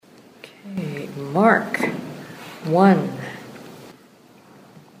Mark 1.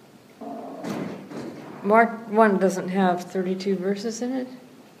 Mark 1 doesn't have 32 verses in it?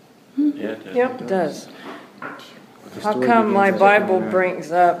 Yeah, it does. Yep, it does. How come my Bible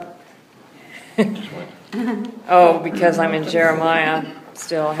brings up... Oh, because I'm in Jeremiah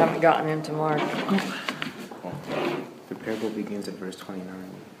still. I haven't gotten into Mark. The parable begins at verse 29.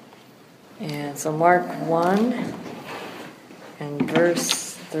 And so Mark 1 and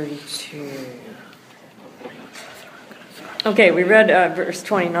verse 32. Okay, we read verse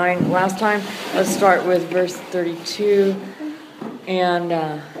 29 last time. Let's start with verse 32.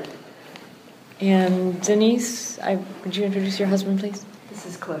 And Denise, would you introduce your husband, please? This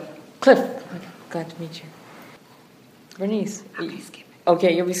is Cliff. Cliff. Okay, glad to meet you. Bernice. I'll be skipping.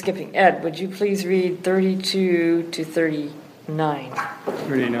 Okay, you'll be skipping. Ed, would you please read 32 to 39?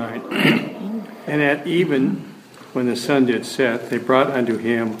 39. And at even, when the sun did set, they brought unto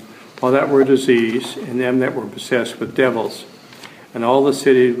him all that were diseased, and them that were possessed with devils. And all the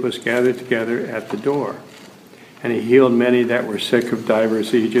city was gathered together at the door. And he healed many that were sick of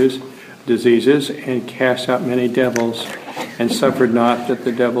divers diseases, and cast out many devils, and suffered not that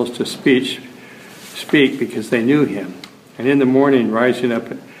the devils to speak, because they knew him. And in the morning, rising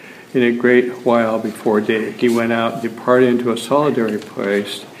up in a great while before day, he went out, departed into a solitary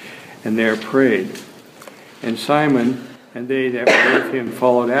place, and there prayed. And Simon and they that were with him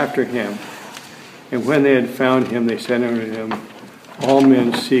followed after him. And when they had found him, they said unto him, All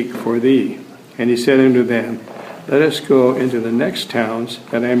men seek for thee. And he said unto them, Let us go into the next towns,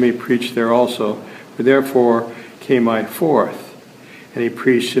 that I may preach there also. For therefore came I forth. And he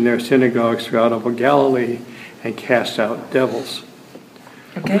preached in their synagogues throughout all Galilee, and cast out devils.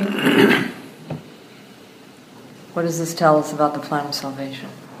 Okay. What does this tell us about the plan of salvation?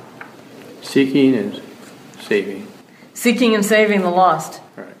 Seeking and saving. Seeking and saving the lost.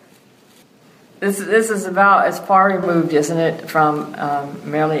 Right. This is about as far removed, isn't it, from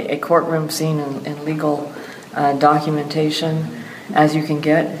merely a courtroom scene and legal documentation as you can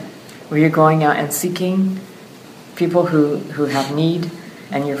get, where you're going out and seeking people who have need,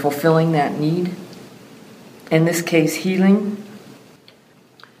 and you're fulfilling that need. In this case, healing.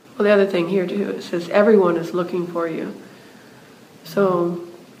 Well, the other thing here too, it says everyone is looking for you. So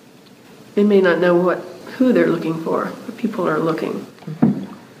they may not know who they're looking for, but people are looking.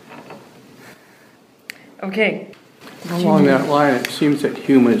 Okay. Along that line, it seems that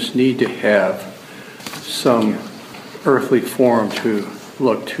humans need to have some earthly form to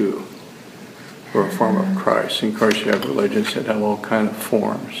look to for a form of Christ. And of course, you have religions that have all kind of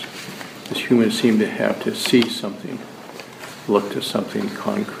forms. As humans seem to have to see something, look to something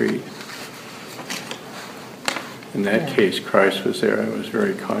concrete. In that case, Christ was there. It was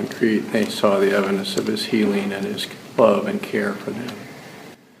very concrete. They saw the evidence of his healing and his love and care for them.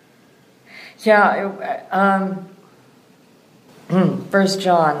 Yeah, 1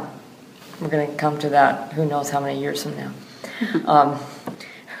 John, we're going to come to that who knows how many years from now.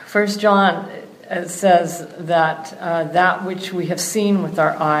 1 John says that that which we have seen with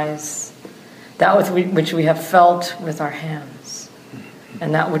our eyes, that which we have felt with our hands,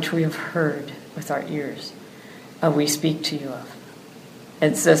 and that which we have heard with our ears, we speak to you of.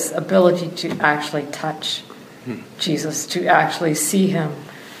 It's this ability to actually touch Jesus, to actually see him,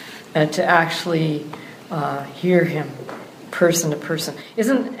 and to actually hear him person to person.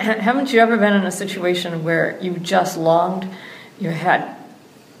 Haven't you ever been in a situation where you just longed, you had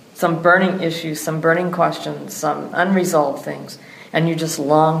some burning issues, some burning questions, some unresolved things, and you just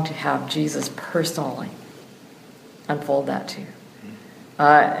long to have Jesus personally unfold that to you?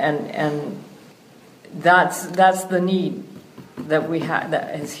 And that's the need that we have,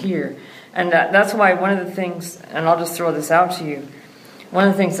 that is here. And that's why one of the things, and I'll just throw this out to you, one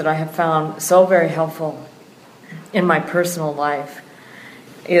of the things that I have found so very helpful in my personal life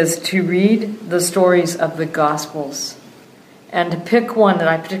is to read the stories of the Gospels and to pick one that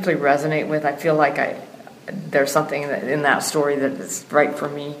I particularly resonate with. I feel like there's something in that story that is right for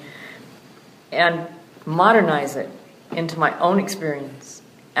me, and modernize it into my own experience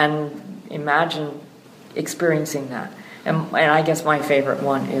and imagine experiencing that. And I guess my favorite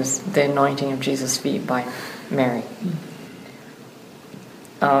one is The Anointing of Jesus' Feet by Mary.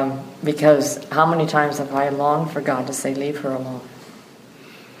 Because how many times have I longed for God to say, leave her alone.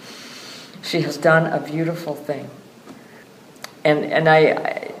 She has done a beautiful thing. And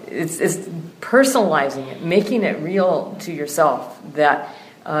it's personalizing it, making it real to yourself that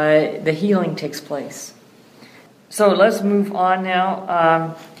the healing takes place. So let's move on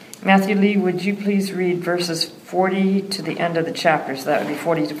now. Matthew Lee, would you please read verses 40 to the end of the chapter? So that would be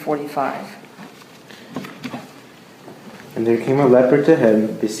 40 to 45. And there came a leper to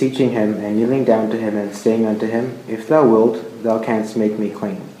him, beseeching him, and kneeling down to him, and saying unto him, If thou wilt, thou canst make me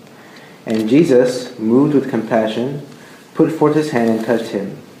clean. And Jesus, moved with compassion, put forth his hand and touched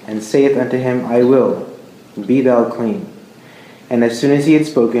him, and saith unto him, I will, be thou clean. And as soon as he had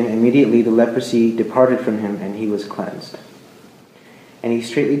spoken, immediately the leprosy departed from him, and he was cleansed. And he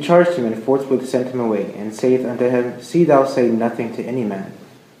straitly charged him, and forthwith sent him away, and saith unto him, See thou say nothing to any man,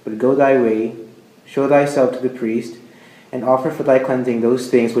 but go thy way, show thyself to the priest, and offer for thy cleansing those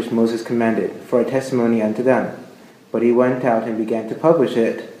things which Moses commanded, for a testimony unto them. But he went out and began to publish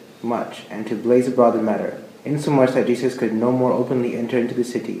it much, and to blaze abroad the matter, insomuch that Jesus could no more openly enter into the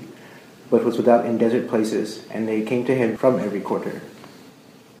city, but was without in desert places, and they came to him from every quarter.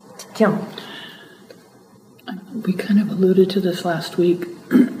 Kim. We kind of alluded to this last week,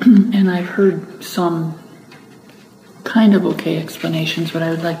 and I've heard some kind of okay explanations, but I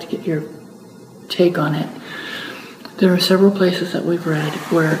would like to get your take on it. There are several places that we've read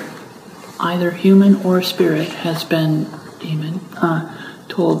where either human or spirit has been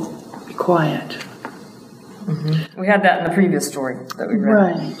told, be quiet. Mm-hmm. We had that in the previous story that we read.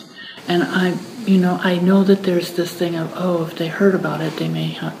 Right. And I know that there's this thing of, if they heard about it, they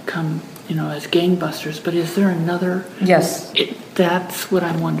may come, as gangbusters. But is there another? Yes. That's what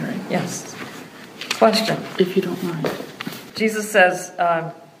I'm wondering. Yes. Question. If you don't mind. Jesus says,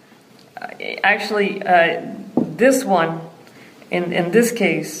 this one, in this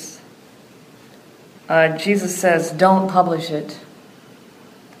case, Jesus says, don't publish it,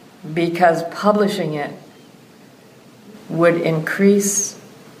 because publishing it would increase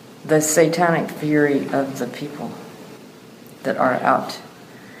the satanic fury of the people that are out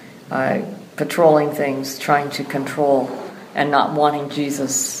patrolling things, trying to control, and not wanting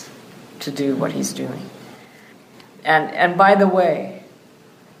Jesus to do what he's doing. And by the way,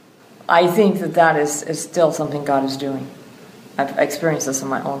 I think that is still something God is doing. I've experienced this in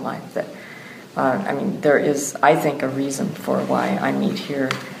my own life. That there is, I think, a reason for why I meet here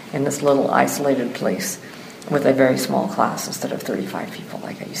in this little isolated place with a very small class instead of 35 people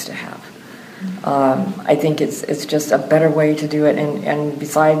like I used to have. I think it's just a better way to do it, and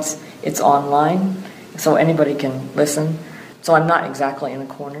besides, it's online, so anybody can listen. So I'm not exactly in a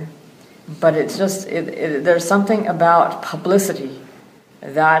corner, but it's just there's something about publicity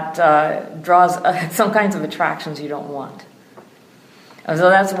that draws some kinds of attractions you don't want.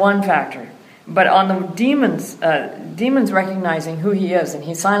 So that's one factor. But on the demons recognizing who he is and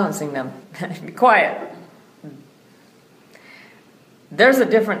he's silencing them, be quiet. There's a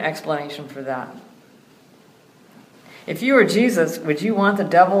different explanation for that. If you were Jesus, would you want the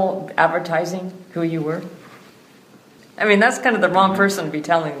devil advertising who you were? That's kind of the wrong person to be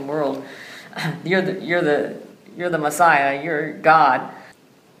telling the world, you're the Messiah, you're God.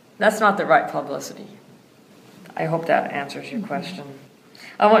 That's not the right publicity. I hope that answers your question.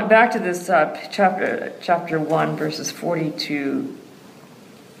 I went back to this chapter 1, verses 40 to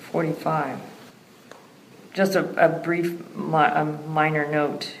 45. Just a brief minor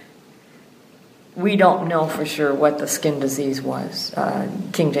note. We don't know for sure what the skin disease was.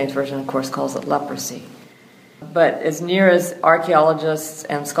 King James Version, of course, calls it leprosy. But as near as archaeologists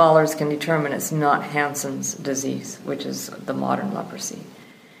and scholars can determine, it's not Hansen's disease, which is the modern leprosy.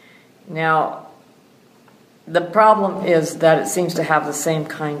 Now, the problem is that it seems to have the same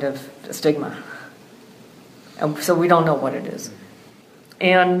kind of stigma. And so we don't know what it is.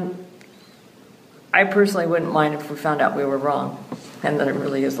 And I personally wouldn't mind if we found out we were wrong and that it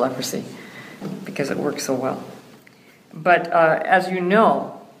really is leprosy, because it works so well. But as you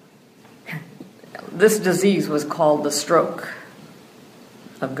know, this disease was called the stroke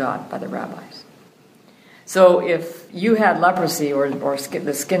of God by the rabbis. So if you had leprosy or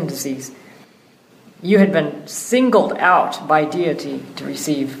the skin disease, you had been singled out by deity to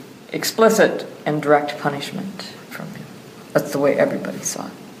receive explicit and direct punishment from him. That's the way everybody saw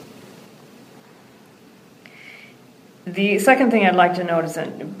it. The second thing I'd like to note is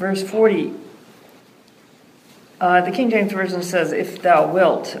in verse 40, the King James Version says, if thou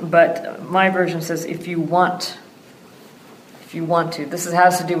wilt, but my version says, if you want. If you want to. This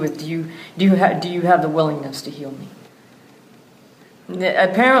has to do with, do you have the willingness to heal me?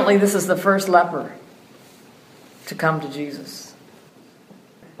 Apparently this is the first leper to come to Jesus.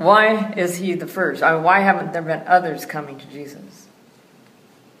 Why is he the first? Why haven't there been others coming to Jesus?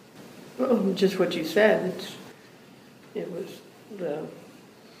 Well, just what you said. It was the...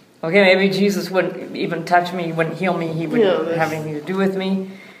 Okay, maybe Jesus wouldn't even touch me, wouldn't heal me, he wouldn't have anything to do with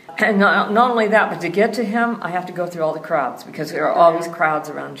me. And not only that, but to get to him, I have to go through all the crowds, because there are always crowds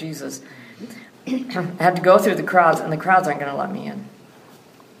around Jesus. I have to go through the crowds, and the crowds aren't going to let me in.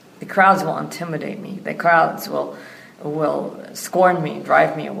 The crowds will intimidate me. The crowds will will scorn me,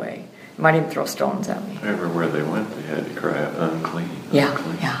 drive me away. Might even throw stones at me. Everywhere they went, they had to cry out, unclean. Yeah,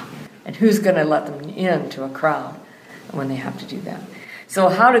 unclean. yeah. And who's going to let them into a crowd when they have to do that? So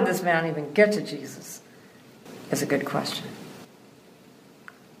how did this man even get to Jesus? Is a good question.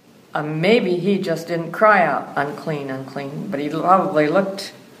 Maybe he just didn't cry out, unclean, unclean, but he probably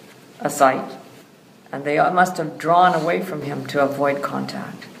looked a sight, and they must have drawn away from him to avoid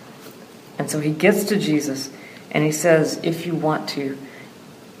contact. And so he gets to Jesus, and he says, if you want to,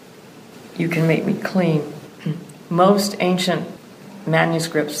 you can make me clean. Most ancient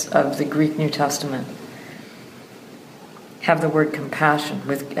manuscripts of the Greek New Testament have the word compassion,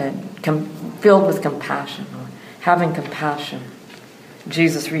 filled with compassion, or having compassion.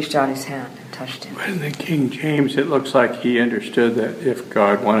 Jesus reached out his hand and touched him. But in the King James, it looks like he understood that if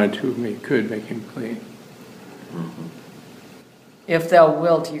God wanted to, he could make him clean. Mm-hmm. If thou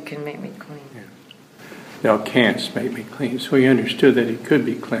wilt, you can make me clean. Yeah. Thou canst make me clean. So he understood that he could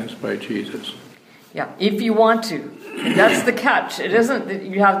be cleansed by Jesus. Yeah, if you want to. That's the catch. It isn't that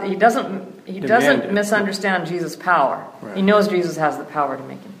you have. He doesn't misunderstand Jesus' power. Right. He knows Jesus has the power to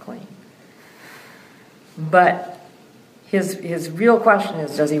make him clean. But his real question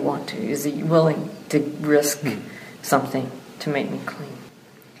is, does he want to? Is he willing to risk something to make me clean?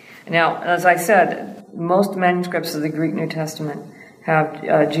 Now, as I said, most manuscripts of the Greek New Testament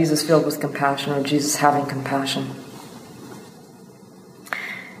have Jesus filled with compassion, or Jesus having compassion.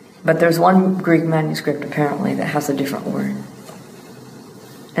 But there's one Greek manuscript, apparently, that has a different word.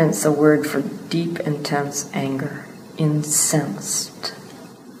 And it's a word for deep, intense anger. Incensed.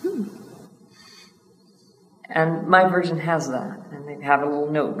 And my version has that. And they have a little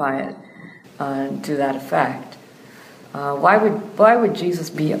note by it to that effect. Why would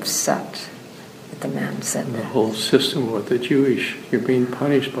Jesus be upset that the man said that? The whole system with the Jewish, you're being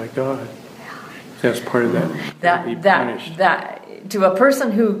punished by God. That's part of that. Be punished. That to a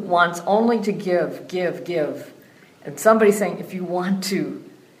person who wants only to give, and somebody saying, if you want to,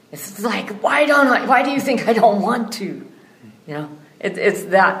 it's like, why do you think I don't want to? You know, it's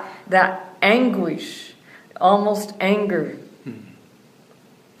that anguish, almost anger,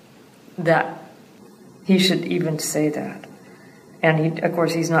 that he should even say that. And of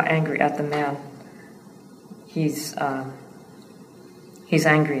course, he's not angry at the man. He's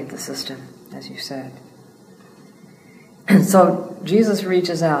angry at the system, as you said. And so Jesus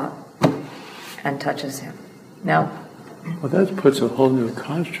reaches out and touches him. Now, well, that puts a whole new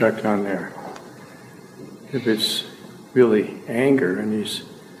construct on there. If it's really anger, and it's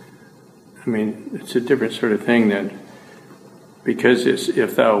a different sort of thing then, because it's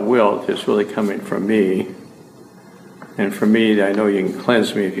if thou wilt, it's really coming from me. And for me, I know you can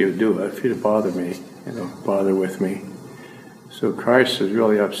cleanse me if you do it, if you bother me, bother with me. So Christ is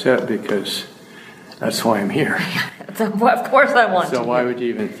really upset because that's why I'm here. of course I want to. So why would you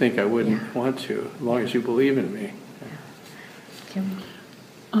even think I wouldn't want to, as long as you believe in me? Kim?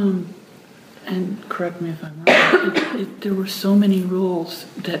 And correct me if I'm wrong, there were so many rules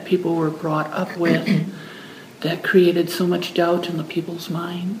that people were brought up with that created so much doubt in the people's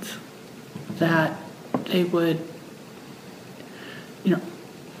minds that they would,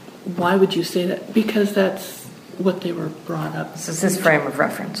 why would you say that? Because that's what they were brought up. This is his frame of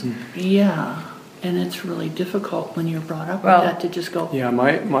reference. Yeah. And it's really difficult when you're brought up with that to just go. Yeah,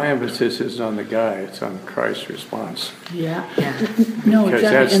 my emphasis is on the guy. It's on Christ's response. Yeah. Because No, exactly.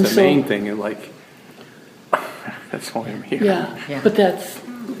 that's and the main thing. And that's why I'm here. Yeah. But that's,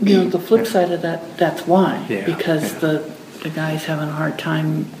 the flip side of that, that's why. Yeah. Because the guy's having a hard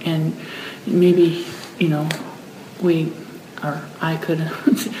time, and maybe, I could,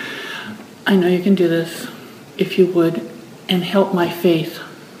 I know you can do this, if you would, and help my faith.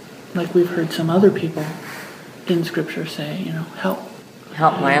 Like we've heard some other people in Scripture say, help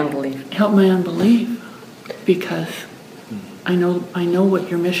my unbelief. Help my unbelief, because I know what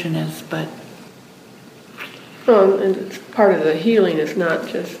your mission is, but. And it's part of the healing. It's not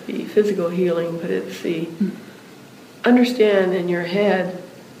just the physical healing, but it's the understand in your head.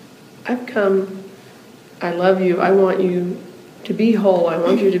 I've come. I love you. I want you to be whole. I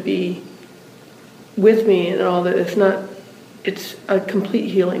want you to be with me, and all that. It's not. It's a complete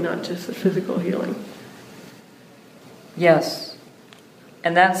healing, not just a physical healing. Yes.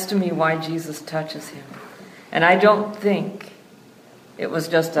 And that's to me why Jesus touches him. And I don't think it was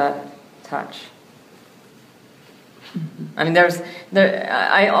just a touch. I mean,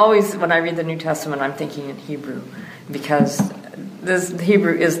 I always, when I read the New Testament, I'm thinking in Hebrew, because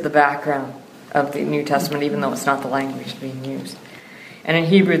Hebrew is the background of the New Testament, even though it's not the language being used. And in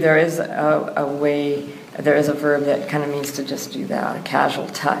Hebrew, there is there is a verb that kind of means to just do that, a casual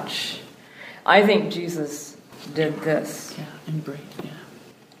touch. I think Jesus did this. Yeah, embrace, yeah.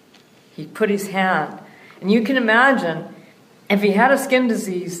 He put his hand. And you can imagine, if he had a skin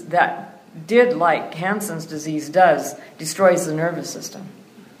disease that did like Hansen's disease does, destroys the nervous system.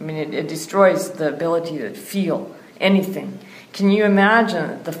 I mean, it destroys the ability to feel anything. Can you imagine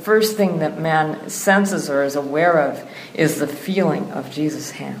that the first thing that man senses or is aware of is the feeling of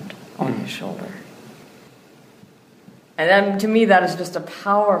Jesus' hand on his shoulder? And then, to me, that is just a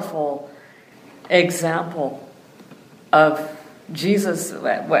powerful example of Jesus,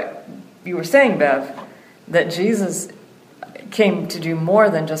 what you were saying, Bev, that Jesus came to do more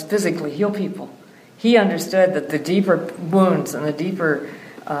than just physically heal people. He understood that the deeper wounds and the deeper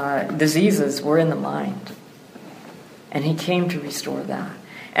diseases were in the mind. And he came to restore that.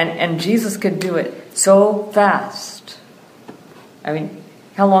 And Jesus could do it so fast. I mean,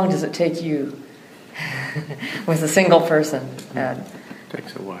 how long does it take you with a single person? It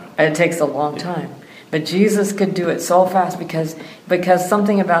takes a while. It takes a long time. But Jesus could do it so fast because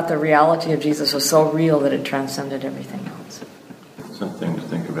something about the reality of Jesus was so real that it transcended everything else. Something to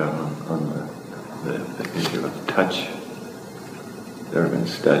think about on the issue of touch. There have been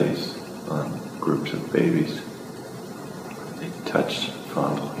studies on groups of babies. They touch,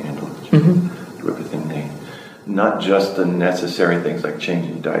 fondle, handle, do everything not just the necessary things like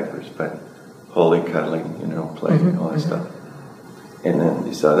changing diapers, but holding, cuddling, playing, all that stuff. And then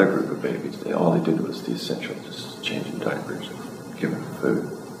this other group of babies, all they did was the essential, just changing diapers, giving food.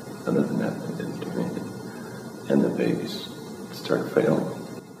 Other than that, they didn't do anything. And the babies started failing.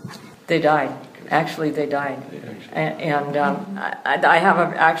 They died. Actually, they died. And I have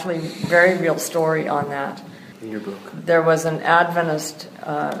a actually very real story on that. In your book. There was an Adventist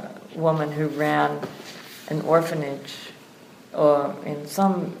woman who ran an orphanage in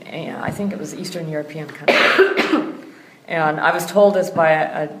some, I think it was Eastern European country. And I was told this by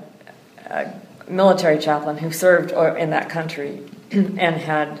a military chaplain who served in that country and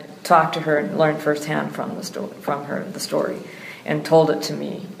had talked to her and learned firsthand from her the story, and told it to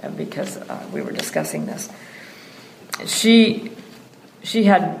me because we were discussing this. She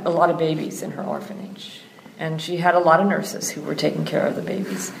had a lot of babies in her orphanage, and she had a lot of nurses who were taking care of the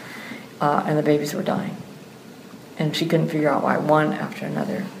babies, and the babies were dying. And she couldn't figure out why one after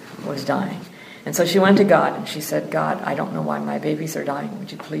another was dying. And so she went to God and she said, God, I don't know why my babies are dying.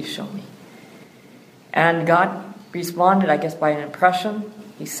 Would you please show me? And God responded, I guess, by an impression.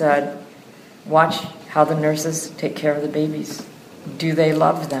 He said, watch how the nurses take care of the babies. Do they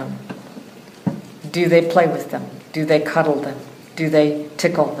love them? Do they play with them? Do they cuddle them? Do they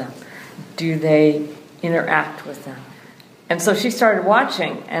tickle them? Do they interact with them? And so she started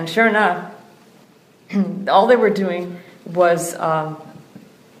watching, and sure enough, all they were doing was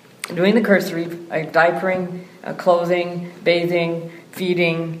doing the cursory, diapering, clothing, bathing,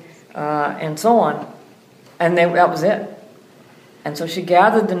 feeding, and so on. And that was it. And so she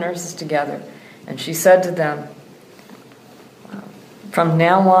gathered the nurses together, and she said to them, from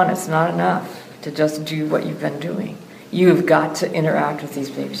now on, it's not enough to just do what you've been doing. You've got to interact with these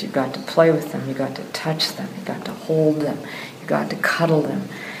babies. You've got to play with them. You've got to touch them. You've got to hold them. You've got to cuddle them,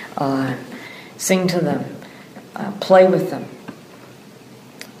 sing to them, play with them.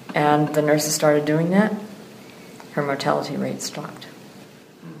 And the nurses started doing that. Her mortality rate stopped.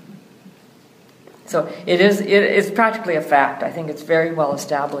 So it's practically a fact. I think it's very well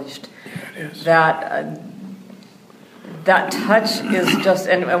established that that touch is just,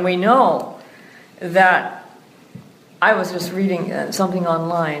 and we know that. I was just reading something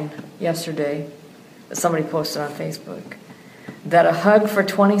online yesterday that somebody posted on Facebook, that a hug for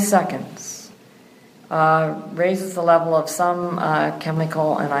 20 seconds raises the level of some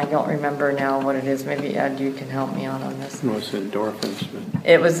chemical, and I don't remember now what it is. Maybe Ed, you can help me out on this. It was endorphins. But...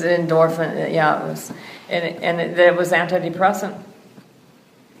 It was endorphin, yeah. It was, it was antidepressant.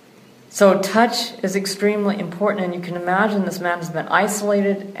 So touch is extremely important, and you can imagine this man has been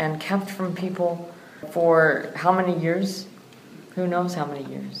isolated and kept from people for how many years? Who knows how many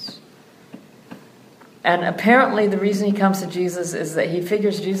years? And apparently the reason he comes to Jesus is that he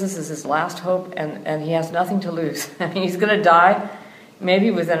figures Jesus is his last hope, and he has nothing to lose. He's going to die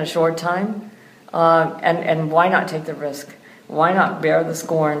maybe within a short time, and why not take the risk? Why not bear the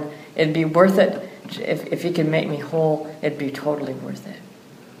scorn? It'd be worth it. If he can make me whole, it'd be totally worth it.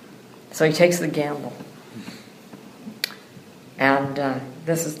 So he takes the gamble. And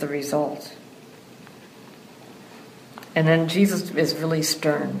this is the result. And then Jesus is really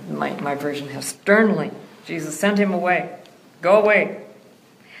stern. My version has sternly. Jesus sent him away. Go away.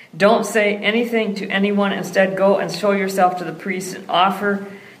 Don't say anything to anyone. Instead, go and show yourself to the priest and offer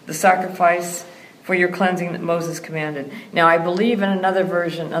the sacrifice for your cleansing that Moses commanded. Now, I believe in another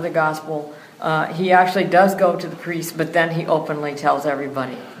version, another gospel, he actually does go to the priest, but then he openly tells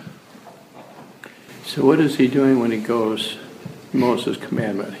everybody. So what is he doing when he goes? Moses'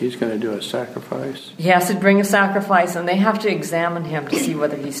 commandment. He's going to do a sacrifice. He has to bring a sacrifice, and they have to examine him to see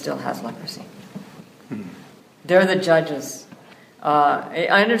whether he still has leprosy. They're the judges.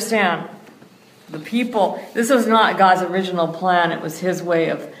 I understand the people. This was not God's original plan. It was his way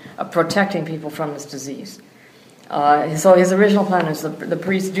of protecting people from this disease. So his original plan is the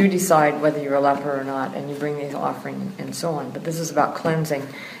priests do decide whether you're a leper or not, and you bring the offering and so on. But this is about cleansing.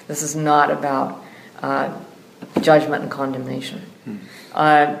 This is not about judgment and condemnation.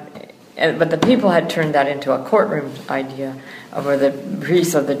 But the people had turned that into a courtroom idea where the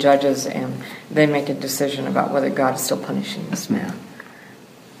priests are the judges, and they make a decision about whether God is still punishing this man.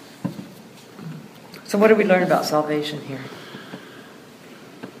 So what do we learn about salvation here?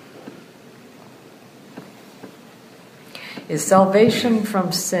 Is salvation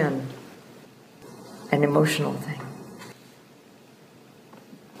from sin an emotional thing?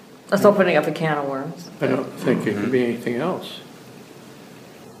 That's opening up a can of worms. I don't think it can be anything else.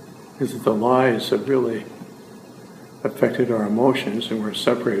 Because the lies have really affected our emotions, and we're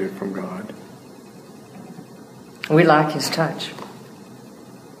separated from God. We lack his touch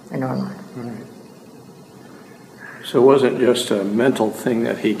in our life. Right. So it wasn't just a mental thing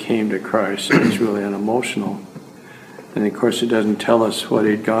that he came to Christ. It was really an emotional. And of course, it doesn't tell us what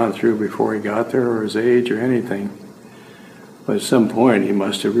he'd gone through before he got there, or his age, or anything. But at some point, he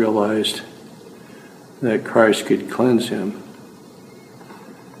must have realized that Christ could cleanse him.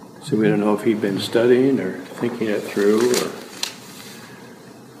 So we don't know if he'd been studying or thinking it through, or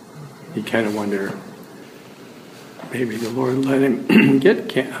you kind of wonder, maybe the Lord let him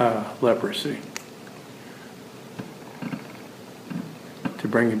get leprosy to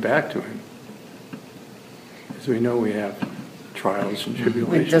bring him back to him. Because we know we have trials and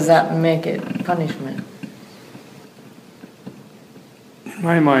tribulations. Does that make it punishment? In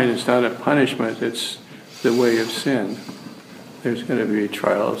my mind, it's not a punishment, it's the way of sin. There's going to be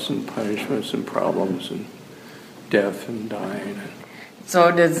trials and punishments and problems and death and dying.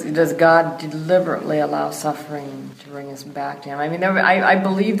 So does God deliberately allow suffering to bring us back to him? I mean, I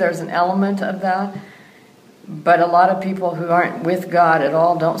believe there's an element of that, but a lot of people who aren't with God at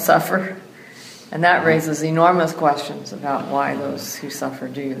all don't suffer. And that raises enormous questions about why those who suffer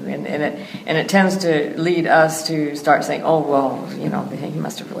do. And it tends to lead us to start saying, oh, well, he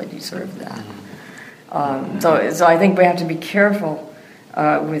must have really deserved that. So I think we have to be careful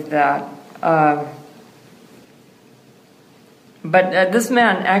with that. But this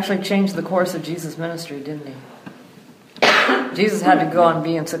man actually changed the course of Jesus' ministry, didn't he? Jesus had to go and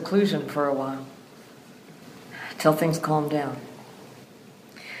be in seclusion for a while till things calmed down.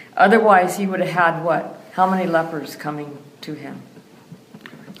 Otherwise, he would have had what? How many lepers coming to him?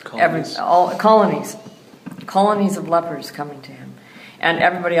 Colonies of lepers coming to him. And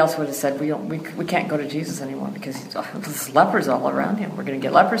everybody else would have said, we can't go to Jesus anymore because there's lepers all around him. We're going to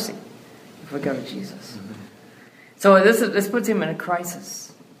get leprosy if we go to Jesus. Mm-hmm. So this puts him in a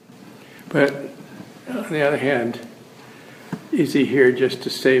crisis. But on the other hand, is he here just to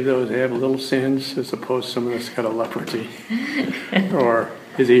save those that have little sins as opposed to someone that's got a leprosy? Or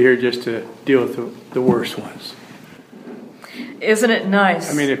is he here just to deal with the worst ones? Isn't it nice?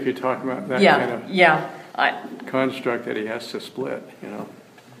 I mean, if you're talking about that kind of construct that he has to split,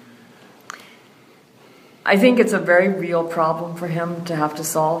 I think it's a very real problem for him to have to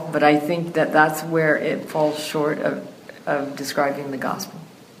solve, but I think that's where it falls short of describing the gospel.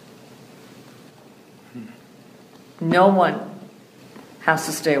 No one has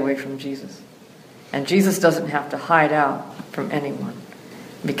to stay away from Jesus. And Jesus doesn't have to hide out from anyone,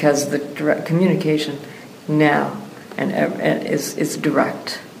 because the direct communication now is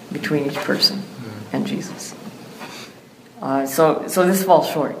direct between each person and Jesus. So this falls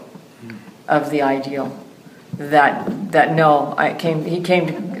short of the ideal that no, he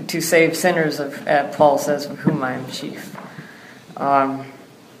came to save sinners, of Paul says, of whom I am chief. Yeah.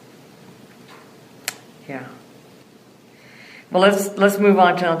 Well, let's move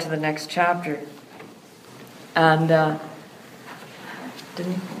on to the next chapter. And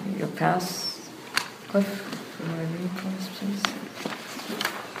didn't you pass, Cliff? You want to read for us, please?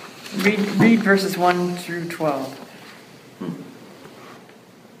 Read verses 1 through 12.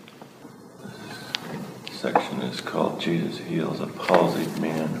 This section is called Jesus Heals a Palsied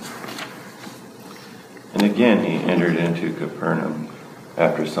Man. And again he entered into Capernaum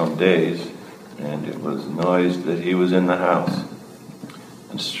after some days, and it was noised that he was in the house.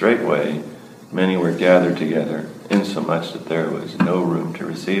 And straightway many were gathered together, insomuch that there was no room to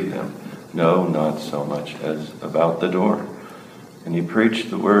receive them, no, not so much as about the door. And he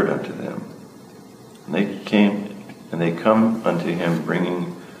preached the word unto them. And they come unto him,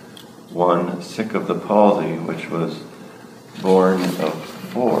 bringing one sick of the palsy, which was born of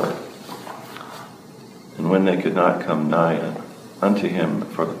 4. And when they could not come nigh unto him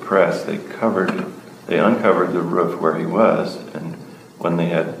for the press, they uncovered the roof where he was, and when they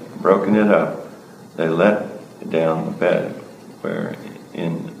had broken it up, they let down the bed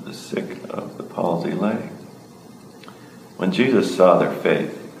wherein the sick of the palsy lay. When Jesus saw their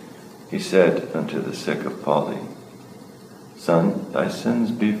faith, he said unto the sick of palsy, Son, thy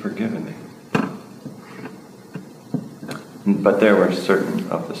sins be forgiven thee. But there were certain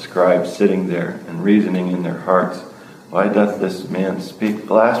of the scribes sitting there, and reasoning in their hearts, Why doth this man speak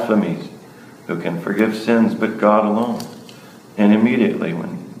blasphemies? Who can forgive sins but God alone? And immediately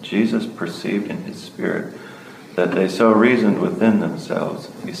when Jesus perceived in his spirit that they so reasoned within themselves,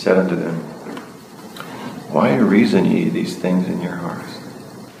 he said unto them, Why reason ye these things in your hearts?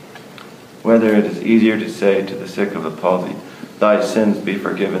 Whether it is easier to say to the sick of the palsy, Thy sins be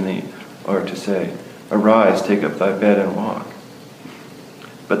forgiven thee, or to say, Arise, take up thy bed and walk.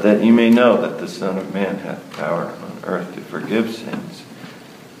 But that ye may know that the Son of Man hath power on earth to forgive sins,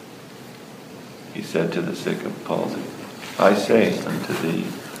 he said to the sick of palsy, I say unto thee,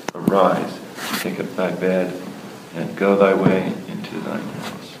 Arise, take up thy bed, and go thy way into thine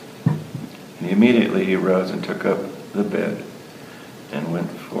house. And immediately he rose and took up the bed, and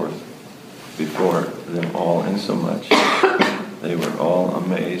went forth before them all, insomuch they were all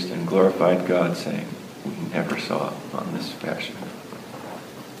amazed and glorified God, saying, We never saw it on this fashion.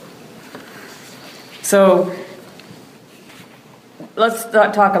 So let's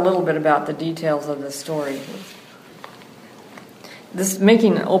talk a little bit about the details of this story. This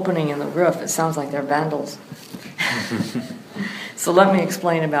making an opening in the roof, it sounds like they're vandals. So let me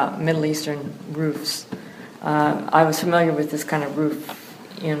explain about Middle Eastern roofs. I was familiar with this kind of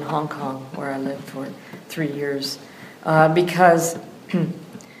roof in Hong Kong, where I lived for 3 years, because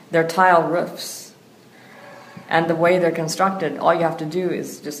they're tile roofs. And the way they're constructed, all you have to do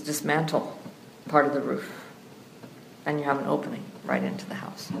is just dismantle part of the roof, and you have an opening right into the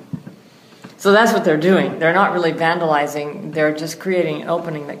house. So that's what they're doing. They're not really vandalizing. They're just creating an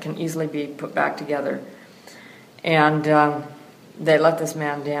opening that can easily be put back together. And they let this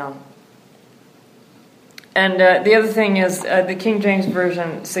man down. And the other thing is, the King James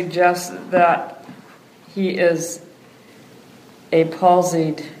Version suggests that he is a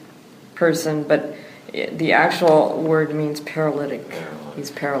palsied person, but the actual word means paralytic. He's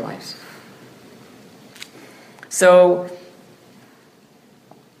paralyzed. So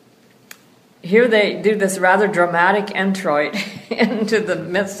here they do this rather dramatic entry into the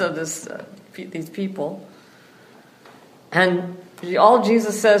midst of these people. And all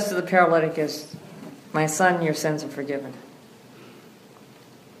Jesus says to the paralytic is, My son, your sins are forgiven.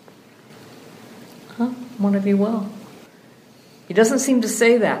 One of you will. He doesn't seem to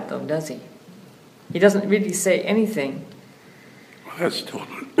say that, though, does he? He doesn't really say anything. Well, that's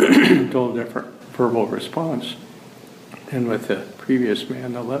total different verbal response than with the previous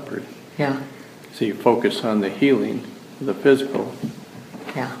man, the leopard. Yeah. So you focus on the healing, the physical.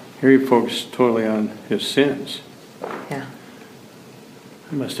 Yeah. Here you focus totally on his sins. Yeah.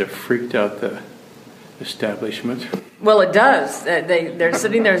 It must have freaked out the establishment. Well, it does. They're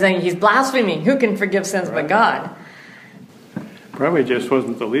sitting there saying, he's blaspheming. Who can forgive sins but God? Probably just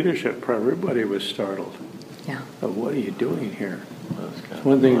wasn't the leadership. Probably everybody was startled. Yeah. Of what are you doing here? It's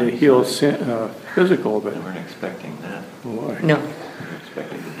one thing to heal physical, but They weren't expecting that. boy. No. They were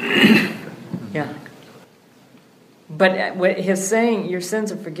expecting Yeah. But what his saying, your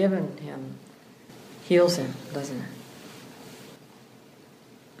sins are forgiven him, heals him, doesn't it?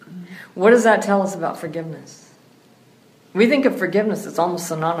 What does that tell us about forgiveness? We think of forgiveness as almost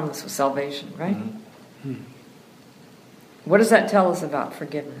synonymous with salvation, right? Mm-hmm. What does that tell us about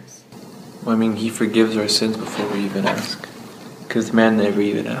forgiveness? Well, I mean, he forgives our sins before we even ask. Because the man never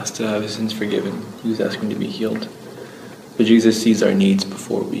even asked to have his sins forgiven. He was asking to be healed. But Jesus sees our needs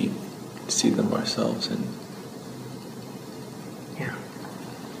before we see them ourselves. And Yeah.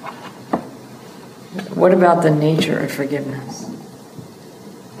 What about the nature of forgiveness?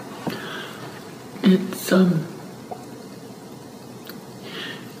 It's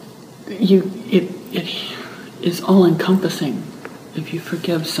it is all encompassing. If you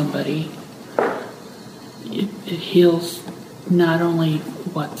forgive somebody, it heals not only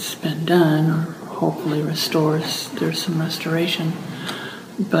what's been done, or hopefully restores. There's some restoration,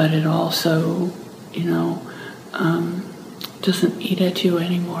 but it also, doesn't eat at you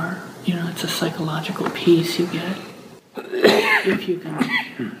anymore. It's a psychological peace you get if you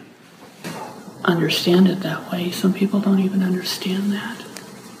can understand it that way. Some people don't even understand that.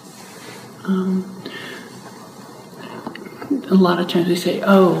 A lot of times we say,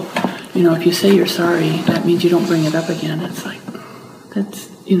 oh, if you say you're sorry, that means you don't bring it up again. It's like, that's,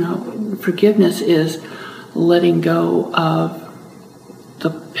 forgiveness is letting go of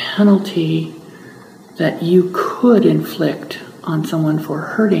the penalty that you could inflict on someone for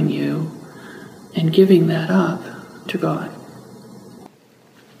hurting you and giving that up to God.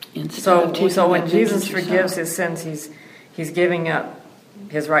 So when Jesus forgives his sins, he's giving up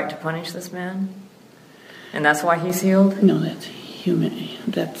his right to punish this man? And that's why he's healed? No, that's human.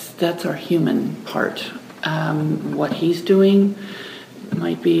 That's our human part. What he's doing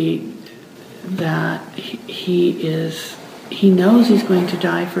might be that he knows he's going to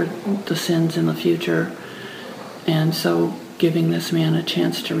die for the sins in the future, and so giving this man a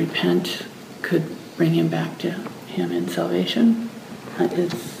chance to repent could bring him back to him in salvation. What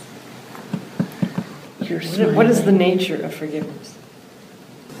is the nature of forgiveness?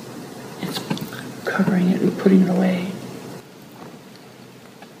 It's covering it and putting it away.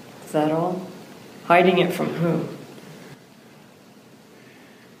 Is that all? Hiding it from who?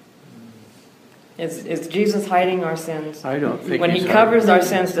 Is Jesus hiding our sins? I don't think when he covers our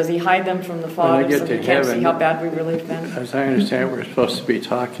sins, does he hide them from the Father so we can't see how bad we really have been? As I understand, we're supposed to be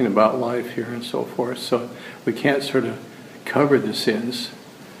talking about life here and so forth, so we can't sort of cover the sins.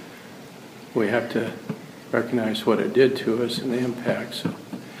 We have to recognize what it did to us and the impact.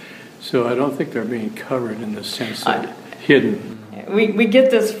 So I don't think they're being covered in the sense of hidden. We get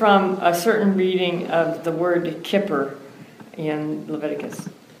this from a certain reading of the word kippur in Leviticus,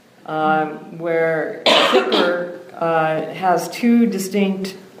 where kippur has two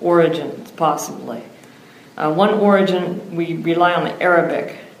distinct origins, possibly. One origin we rely on the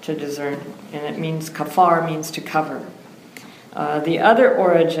Arabic to discern, and it means kafar, means to cover. The other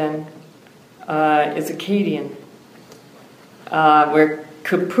origin is Akkadian, where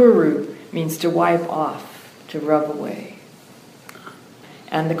kupuru means to wipe off, to rub away.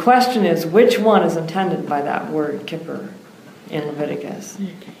 And the question is, which one is intended by that word, kippur, in Leviticus?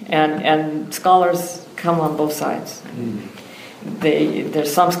 And scholars come on both sides.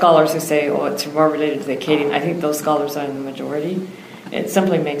 There's some scholars who say, it's more related to the Akkadian. I think those scholars are in the majority. It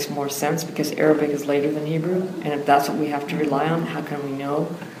simply makes more sense because Arabic is later than Hebrew, and if that's what we have to rely on, how can we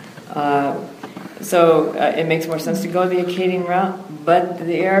know? So it makes more sense to go the Akkadian route, but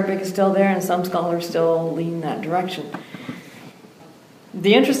the Arabic is still there, and some scholars still lean that direction.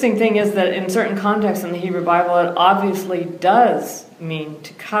 The interesting thing is that in certain contexts in the Hebrew Bible, it obviously does mean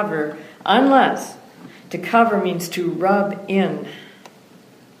to cover, unless to cover means to rub in,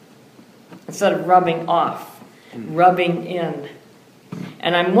 instead of rubbing off, rubbing in.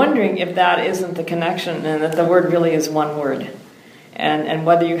 And I'm wondering if that isn't the connection, and that the word really is one word. And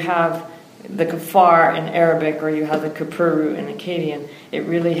whether you have the kafar in Arabic or you have the kupuru in Akkadian, it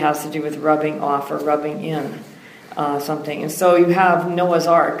really has to do with rubbing off or rubbing in something. And so you have Noah's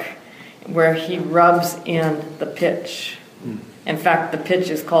Ark, where he rubs in the pitch. In fact, the pitch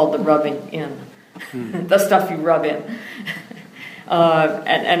is called the rubbing in. The stuff you rub in.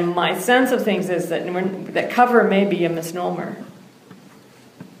 And my sense of things is that cover may be a misnomer.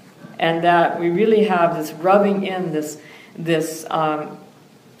 And that we really have this rubbing in, this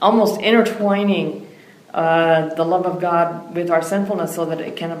almost intertwining the love of God with our sinfulness so that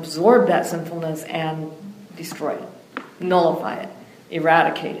it can absorb that sinfulness and destroy it, nullify it,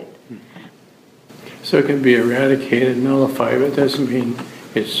 eradicate it. So it can be eradicated, nullified, but it doesn't mean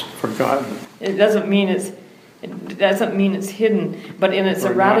it's forgotten. It doesn't mean it's hidden, but in its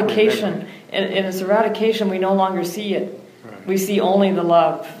eradication, we no longer see it. Right. We see only the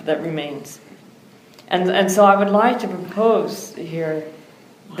love that remains. And so I would like to propose here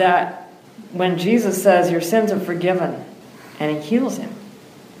that when Jesus says your sins are forgiven and he heals him,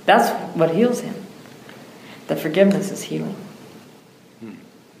 that's what heals him. The forgiveness is healing.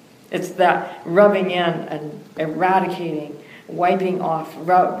 It's that rubbing in and eradicating, wiping off,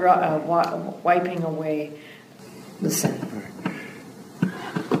 wiping away the sin.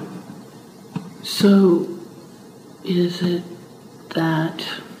 So is it that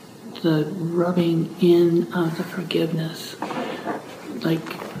the rubbing in of the forgiveness, like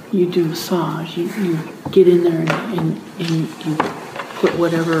you do massage, you get in there and you put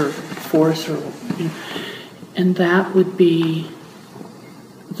whatever force or, and that would be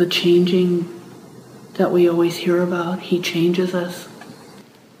the changing that we always hear about? He changes us.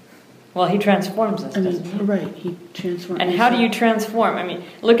 Well, he transforms us, doesn't he? Right, he transforms. And how do you transform? I mean,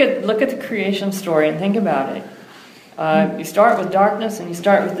 look at the creation story and think about it. You start with darkness and you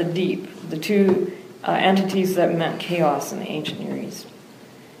start with the deep, the two entities that meant chaos in the ancient Near East.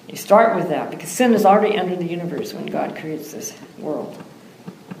 You start with that because sin has already entered the universe when God creates this world.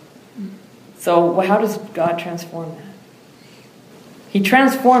 So how does God transform that? He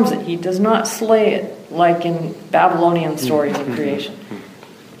transforms it. He does not slay it like in Babylonian stories of creation.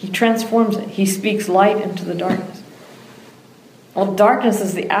 He transforms it. He speaks light into the darkness. Well, darkness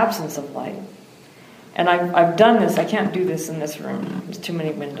is the absence of light. And I've done this. I can't do this in this room. There's too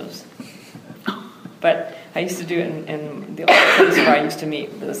many windows. But I used to do it in the old place where I used to meet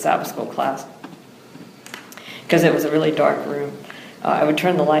with the Sabbath school class. Because it was a really dark room. I would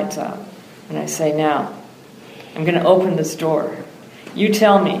turn the lights out. And I say, now, I'm going to open this door. You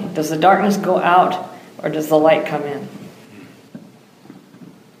tell me, does the darkness go out or does the light come in?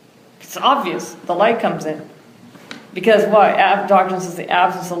 It's obvious. The light comes in. Because what? Darkness is the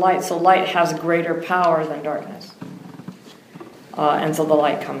absence of light, so light has greater power than darkness. And so the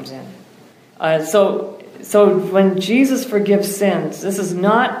light comes in. So when Jesus forgives sins, this is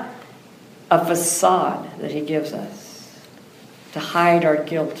not a facade that he gives us to hide our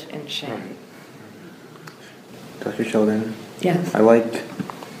guilt and shame. Dr. Sheldon? Yes.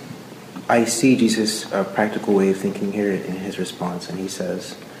 I see Jesus' practical way of thinking here in his response, and he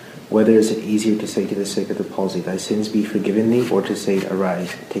says, whether is it easier to say to the sick of the palsy, thy sins be forgiven thee, or to say,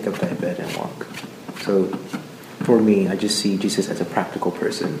 arise, take up thy bed and walk. So for me, I just see Jesus as a practical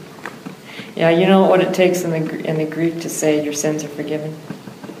person. Yeah, you know what it takes in the Greek to say your sins are forgiven?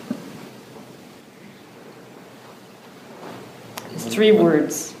 It's 3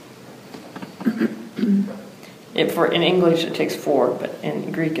 words. In English it takes 4, but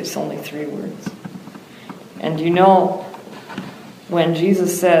in Greek it's only 3 words. And you know, when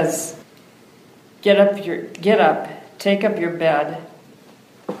Jesus says, get up, take up your bed,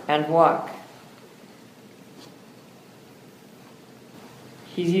 and walk,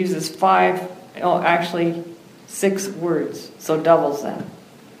 he uses 6 words, so doubles that,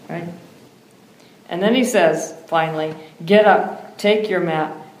 right? And then he says, finally, get up, take your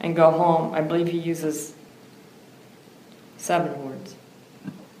mat, and go home. I believe he uses 7 words.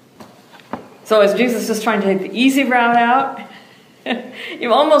 So is Jesus just trying to take the easy route out?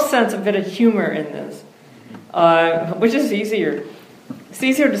 You almost sense a bit of humor in this, which is easier. It's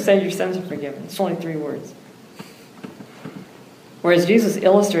easier to say your sins are forgiven. It's only 3 words. Whereas Jesus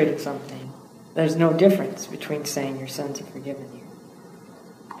illustrated something. There's no difference between saying your sins are forgiven you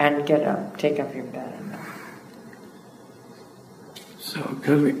and get up, take up your bed. So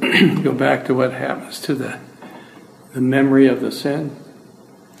could we go back to what happens to the memory of the sin?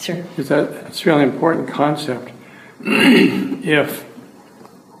 Sure. Because that's a really important concept. If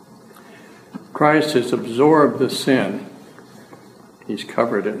Christ has absorbed the sin, he's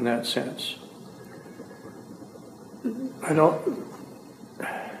covered it in that sense.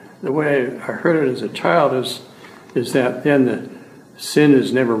 The way I heard it as a child is that then the sin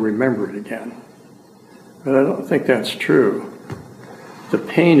is never remembered again. But I don't think that's true. The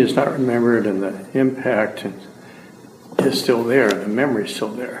pain is not remembered and the impact is still there, the memory is still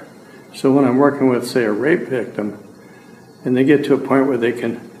there. So when I'm working with, say, a rape victim, and they get to a point where they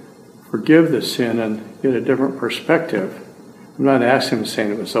can forgive the sin and get a different perspective, I'm not asking them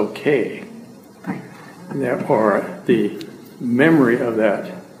saying it was okay. Or the memory of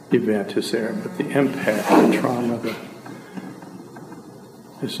that event is there, but the impact, the trauma,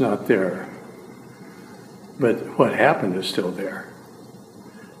 is not there. But what happened is still there.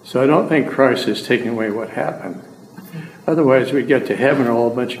 So I don't think Christ is taking away what happened. Otherwise, we get to heaven, all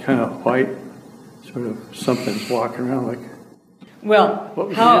a bunch of kind of white, sort of something's walking around like.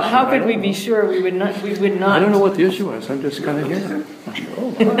 Well, how could we be sure we would not? I don't know what the issue was. I'm just kind of here.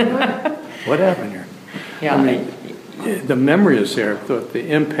 What happened here? Yeah. I mean, the memory is there, but the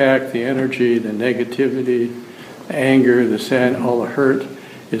impact, the energy, the negativity, the anger, the sad, all the hurt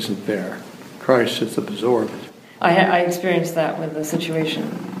isn't there. Christ has absorbed it. I experienced that with the situation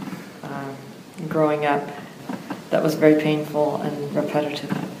growing up. That was very painful and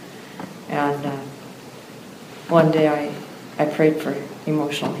repetitive. And one day I prayed for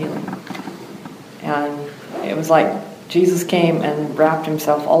emotional healing. And it was like Jesus came and wrapped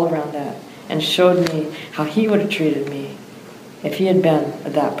himself all around that and showed me how he would have treated me if he had been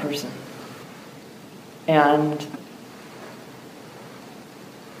that person. And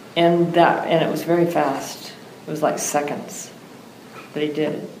it was very fast. It was like seconds that he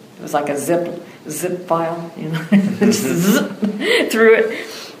did it. It was like a zip file, you know, just zip through it.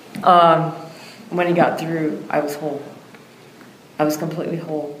 When he got through, I was whole. I was completely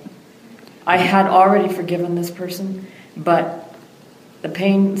whole. I had already forgiven this person, but the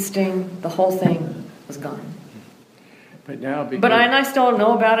pain, sting, the whole thing was gone. But now, I still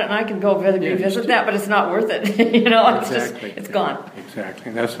know about it, and I can go revisit that, but it's not worth it. You know, it's gone.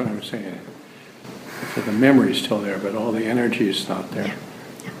 Exactly, that's what I'm saying. So the memory is still there, but all the energy is not there.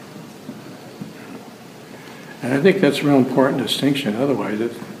 And I think that's a real important distinction. Otherwise,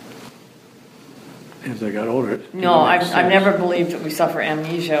 as they got older, No, I've never believed that we suffer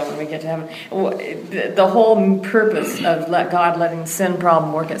amnesia when we get to heaven. The whole purpose of God letting the sin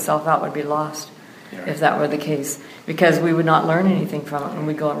problem work itself out would be lost if that were the case, because we would not learn anything from it and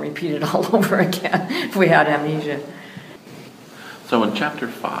we'd go and repeat it all over again if we had amnesia. So in chapter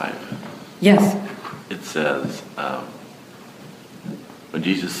 5, Yes. it says, when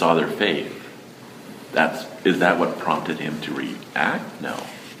Jesus saw their faith, is that what prompted him to react? No.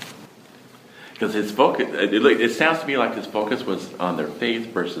 Because his focus, it sounds to me like his focus was on their faith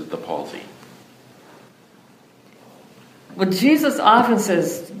versus the palsy. Well, Jesus often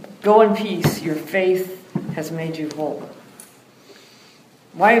says, "Go in peace, your faith has made you whole."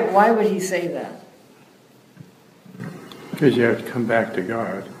 Why would he say that? Because you have to come back to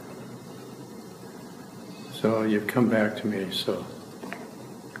God. So you've come back to me, so.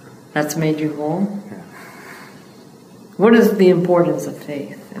 That's made you whole? Yeah. What is the importance of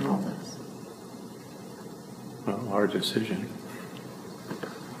faith in all this? Well, our decision.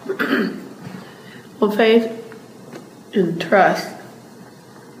 Well, faith and trust,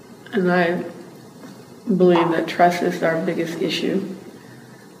 and I believe that trust is our biggest issue.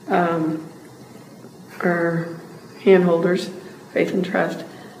 Our handholders, faith and trust.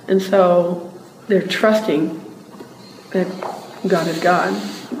 And so they're trusting that God is God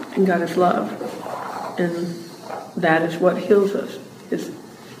and God is love. And that is what heals us.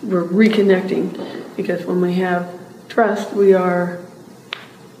 We're reconnecting, because when we have trust, we are,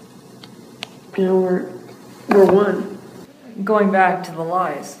 we're one. Going back to the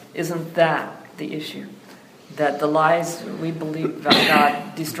lies, isn't that the issue? That the lies we believe about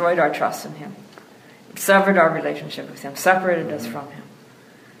God destroyed our trust in Him, severed our relationship with Him, separated us from Him.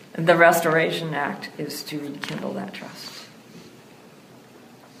 And the Restoration Act is to rekindle that trust.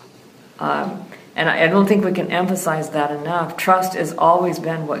 And I don't think we can emphasize that enough. Trust has always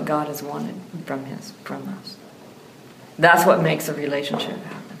been what God has wanted from us. That's what makes a relationship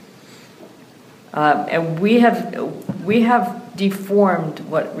happen. And we have deformed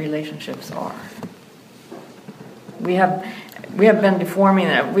what relationships are. We have been deforming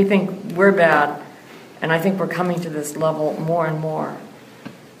it. We think we're bad, and I think we're coming to this level more and more.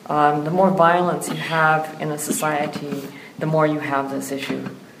 The more violence you have in a society, the more you have this issue.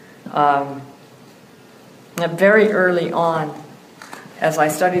 Very early on, as I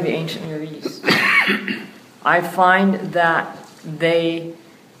study the ancient Near East, I find that they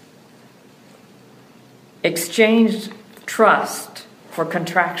exchanged trust for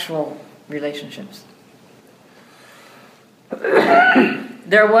contractual relationships.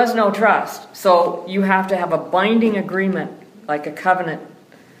 There was no trust, so you have to have a binding agreement, like a covenant,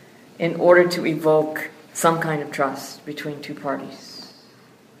 in order to evoke some kind of trust between two parties.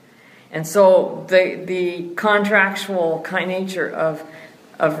 And so the contractual kind nature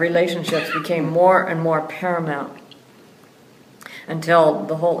of relationships became more and more paramount until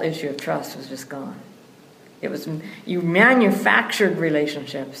the whole issue of trust was just gone. It was, you manufactured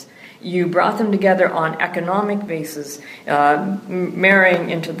relationships. You brought them together on economic basis. Marrying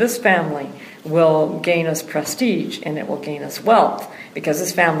into this family will gain us prestige, and it will gain us wealth, because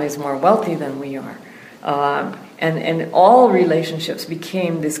this family is more wealthy than we are. And all relationships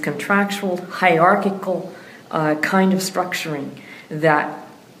became this contractual, hierarchical kind of structuring that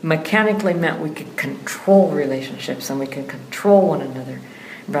mechanically meant we could control relationships and we could control one another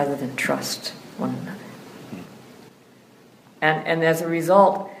rather than trust one another. And as a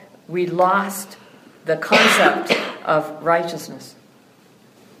result, we lost the concept of righteousness.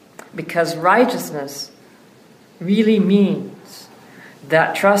 Because righteousness really means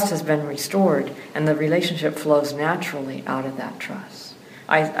that trust has been restored and the relationship flows naturally out of that trust.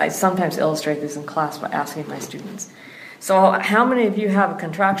 I sometimes illustrate this in class by asking my students, so how many of you have a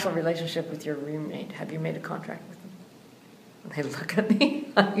contractual relationship with your roommate? Have you made a contract with them? They look at me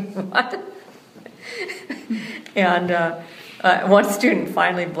like, what? And one student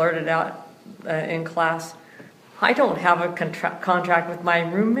finally blurted out in class, I don't have a contract with my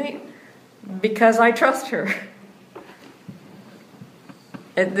roommate because I trust her.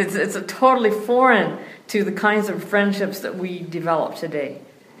 It's a totally foreign to the kinds of friendships that we develop today.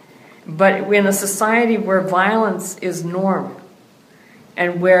 But in a society where violence is norm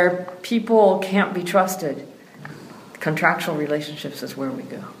and where people can't be trusted, contractual relationships is where we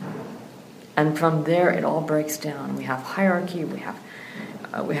go. And from there, it all breaks down. We have hierarchy. We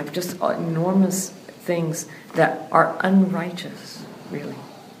have just enormous things that are unrighteous, really,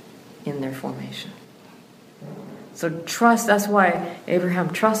 in their formation. So trust, that's why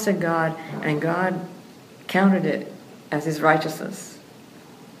Abraham trusted God, and God counted it as his righteousness.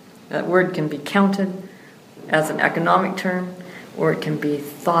 That word can be counted as an economic term, or it can be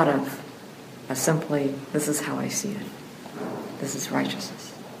thought of as simply, this is how I see it. This is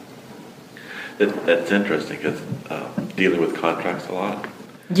righteousness. That's interesting, because dealing with contracts a lot.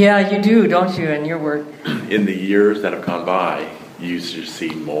 Yeah, you do, don't you, in your work? In the years that have gone by, you just see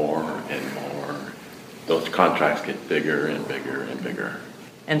more and more. Those contracts get bigger and bigger and bigger.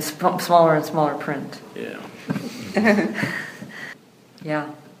 And smaller and smaller print. Yeah.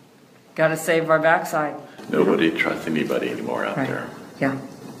 Yeah. Got to save our backside. Nobody trusts anybody anymore out there. Yeah.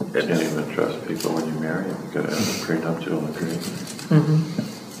 You can't even trust people when you marry them. You've got to have a prenuptial agreement. Mm-hmm.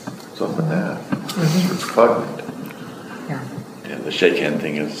 What's up with that? It's repugnant. Yeah. And the shake hand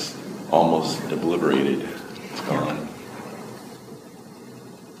thing is almost obliterated. It's gone.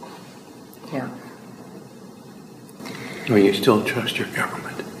 Yeah. Well, you still trust your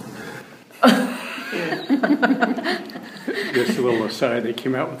government. Just a little aside, they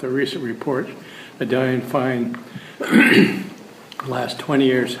came out with a recent report, a dying find, the last 20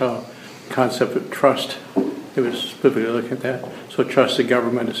 years, how the concept of trust, it was specifically looking at that. So trust the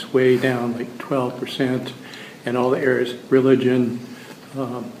government is way down, like 12%, and all the areas, religion,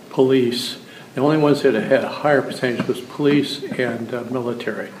 police. The only ones that had a higher percentage was police and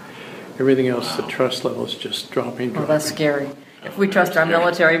military. Everything else, the trust level is just dropping. Well, that's scary. If we trust our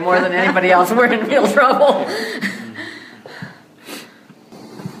military more than anybody else, we're in real trouble.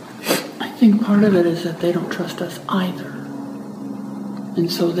 I think part of it is that they don't trust us either.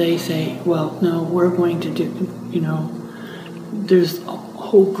 And so they say, well, no, we're going to do, there's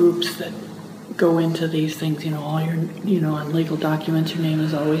whole groups that go into these things, all your, on legal documents, your name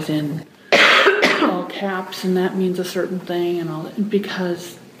is always in all caps, and that means a certain thing, and all that,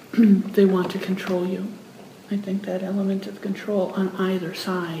 because they want to control you. I think that element of control on either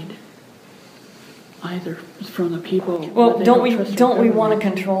side, either from the people. Well, don't we want to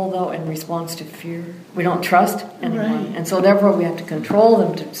control though in response to fear? We don't trust anyone, Right. and so therefore we have to control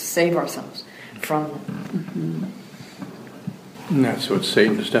them to save ourselves from them. Mm-hmm. And that's what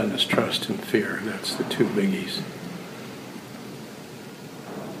Satan's done, is trust and fear. That's the two biggies.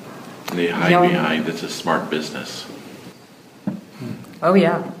 And they hide behind, it's a smart business. Oh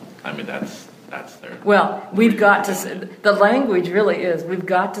yeah. I mean, that's their... Well, we've got to. The language really is we've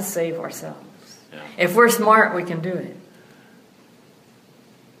got to save ourselves. Yeah. If we're smart, we can do it.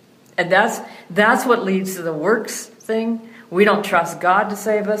 And that's what leads to the works thing. We don't trust God to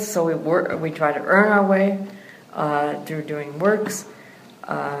save us, so we try to earn our way through doing works.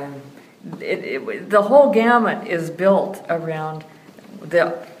 The whole gamut is built around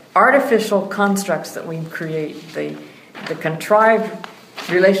the artificial constructs that we create, the contrived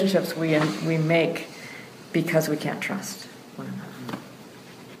relationships we make because we can't trust one another.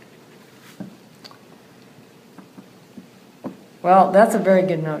 Well, that's a very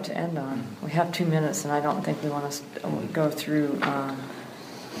good note to end on. We have 2 minutes, and I don't think we want to go through.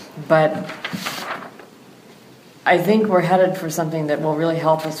 But I think we're headed for something that will really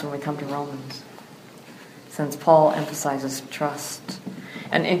help us when we come to Romans, since Paul emphasizes trust.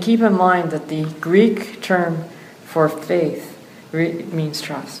 And keep in mind that the Greek term for faith means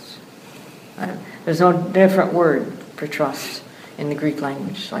trust. There's no different word for trust in the Greek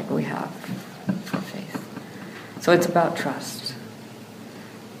language like we have for faith. So it's about trust.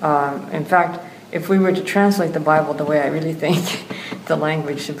 In fact, if we were to translate the Bible the way I really think the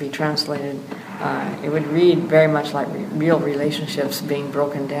language should be translated, it would read very much like real relationships being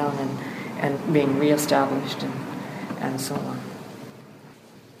broken down and being reestablished and so on.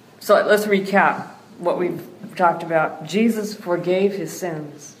 So let's recap what we've talked about. Jesus forgave his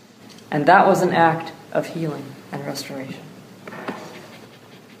sins, and that was an act of healing and restoration.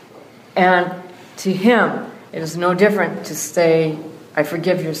 And to him, it is no different to say, I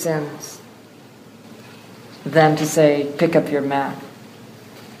forgive your sins, than to say, pick up your mat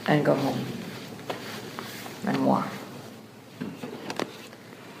and go home and walk.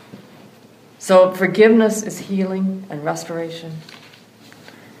 So forgiveness is healing and restoration.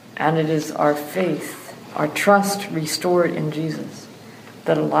 And it is our faith, our trust restored in Jesus,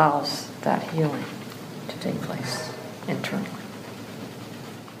 that allows that healing to take place internally.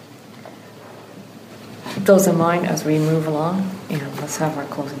 Keep those in mind as we move along, and let's have our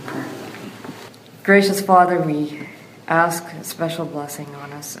closing prayer. Gracious Father, we ask a special blessing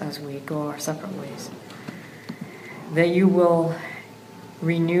on us as we go our separate ways, that you will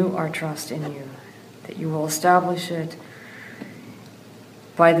renew our trust in you, that you will establish it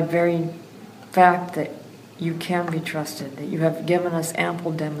by the very fact that you can be trusted, that you have given us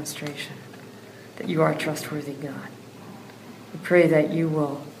ample demonstration that you are a trustworthy God. We pray that you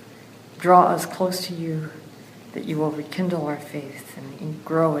will draw us close to you, that you will rekindle our faith and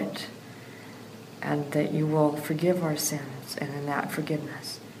grow it and that you will forgive our sins, and in that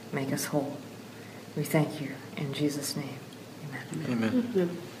forgiveness, make us whole. We thank you in Jesus' name. Amen. Amen.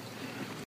 Amen.